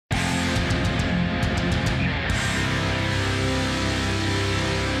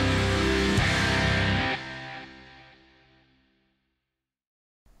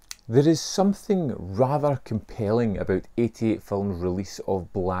There is something rather compelling about 88 Films' release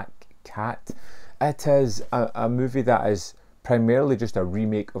of Black Cat. It is a movie that is primarily just a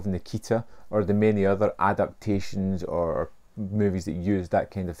remake of Nikita or the many other adaptations or movies that use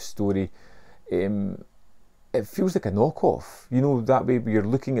that kind of story. It feels like a knockoff, you know, that way you're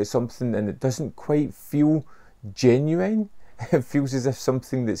looking at something and it doesn't quite feel genuine. It feels as if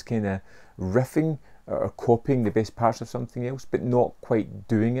something that's kind of riffing or copying the best parts of something else, but not quite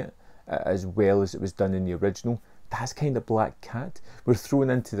doing it as well as it was done in the original. That's kind of Black Cat. We're thrown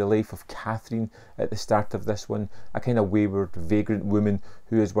into the life of Catherine at the start of this one, a kind of wayward, vagrant woman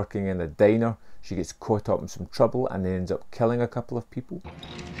who is working in a diner. She gets caught up in some trouble and then ends up killing a couple of people.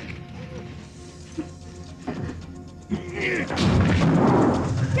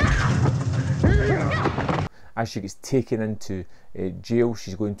 As she gets taken into jail,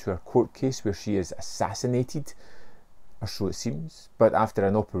 she's going to her court case where she is assassinated, or so it seems, but after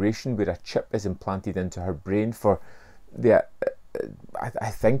an operation where a chip is implanted into her brain for the, I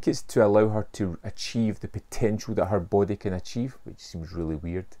think it's to allow her to achieve the potential that her body can achieve, which seems really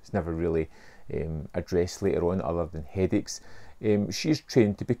weird. It's never really addressed later on other than headaches. She is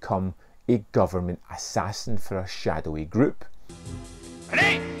trained to become a government assassin for a shadowy group.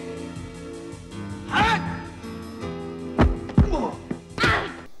 Ready?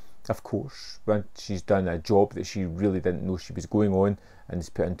 Of course, when she's done a job that she really didn't know she was going on and is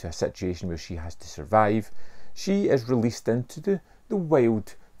put into a situation where she has to survive, she is released into the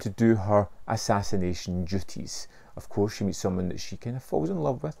wild to do her assassination duties. Of course, she meets someone that she kind of falls in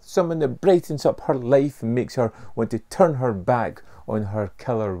love with, someone that brightens up her life and makes her want to turn her back on her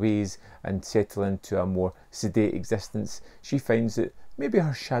killer ways and settle into a more sedate existence. She finds that maybe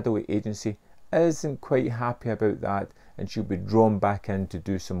her shadowy agency isn't quite happy about that, and she'll be drawn back in to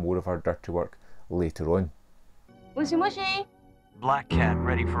do some more of her dirty work later on. Black Cat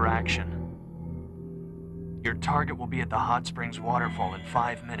ready for action. Your target will be at the Hot Springs waterfall in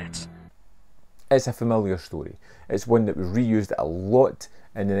 5 minutes. It's a familiar story. It's one that was reused a lot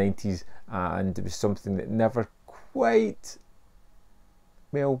in the 90s, and it was something that never quite,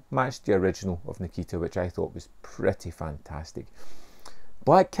 well, matched the original of Nikita, which I thought was pretty fantastic.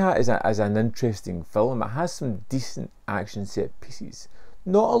 Black Cat is an interesting film. It has some decent action set pieces.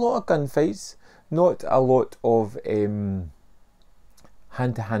 Not a lot of gunfights, not a lot of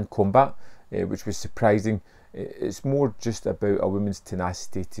hand-to-hand combat, which was surprising. It's more just about a woman's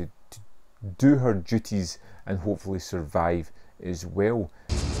tenacity to do her duties and hopefully survive as well.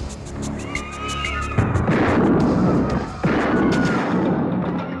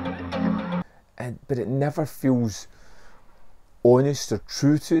 But it never feels honest or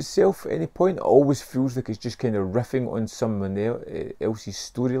true to itself at any point. It always feels like it's just kind of riffing on someone else's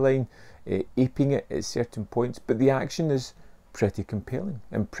storyline, aping it at certain points, but the action is pretty compelling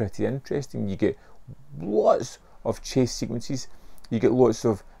and pretty interesting. You get lots of chase sequences, you get lots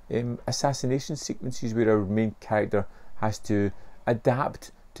of assassination sequences where our main character has to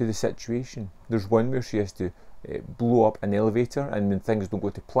adapt to the situation. There's one where she has to blow up an elevator, and when things don't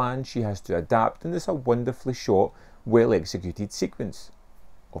go to plan, she has to adapt, and it's a wonderfully shot, well executed sequence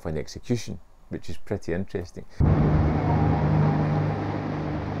of an execution, which is pretty interesting.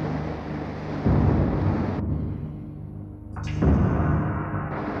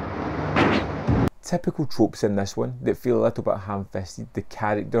 Typical tropes in this one that feel a little bit ham-fisted. The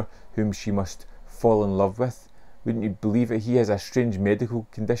character whom she must fall in love with, wouldn't you believe it, he has a strange medical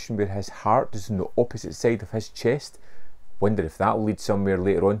condition where his heart is on the opposite side of his chest. Wonder if that will lead somewhere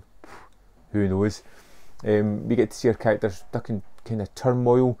later on. Who knows. We get to see her character stuck in kind of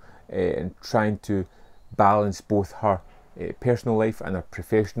turmoil and trying to balance both her personal life and her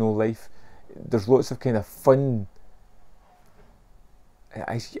professional life. There's lots of kind of fun,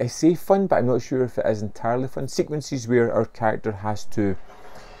 I say fun, but I'm not sure if it is entirely fun, sequences where our character has to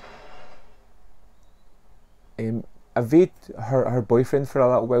evade her boyfriend for a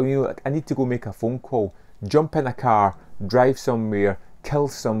little while. You know, like, I need to go make a phone call, jump in a car, drive somewhere, kill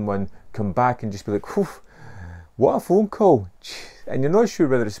someone, come back and just be like, whew, what a phone call. And you're not sure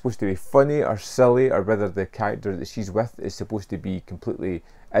whether it's supposed to be funny or silly, or whether the character that she's with is supposed to be completely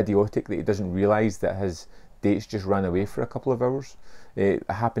idiotic, that he doesn't realise that his date's just ran away for a couple of hours. It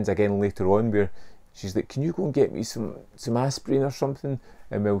happens again later on where she's like, can you go and get me some aspirin or something?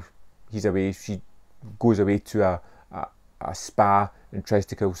 And while he's away, she goes away to a spa and tries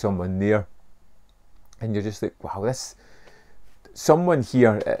to kill someone there. And you're just like, wow, this someone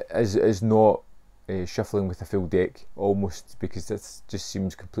here is not shuffling with a full deck, almost, because this just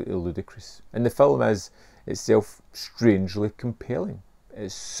seems completely ludicrous. And the film is itself strangely compelling.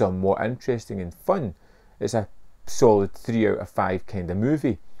 It's somewhat interesting and fun. It's a solid 3 out of 5 kind of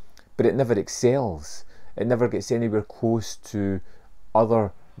movie, but it never excels. It never gets anywhere close to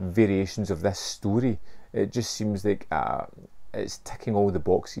other variations of this story. It just seems like it's ticking all the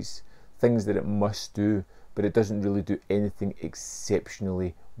boxes, things that it must do, but it doesn't really do anything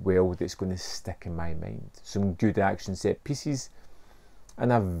exceptionally well that's going to stick in my mind. Some good action set pieces,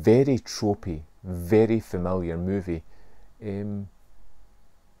 and a very tropey, very familiar movie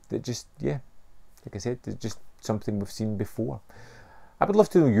that just, yeah, like I said, it's just something we've seen before. I would love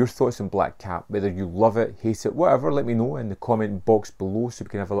to know your thoughts on Black Cat, whether you love it, hate it, whatever. Let me know in the comment box below so we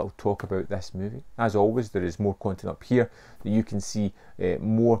can have a little talk about this movie. As always, there is more content up here that you can see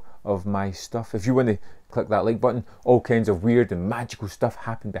more of my stuff. If you want to click that like button, all kinds of weird and magical stuff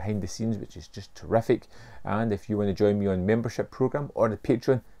happen behind the scenes, which is just terrific. And if you want to join me on membership program or the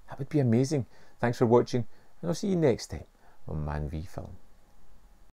Patreon, that would be amazing. Thanks for watching, and I'll see you next time on Man v Film.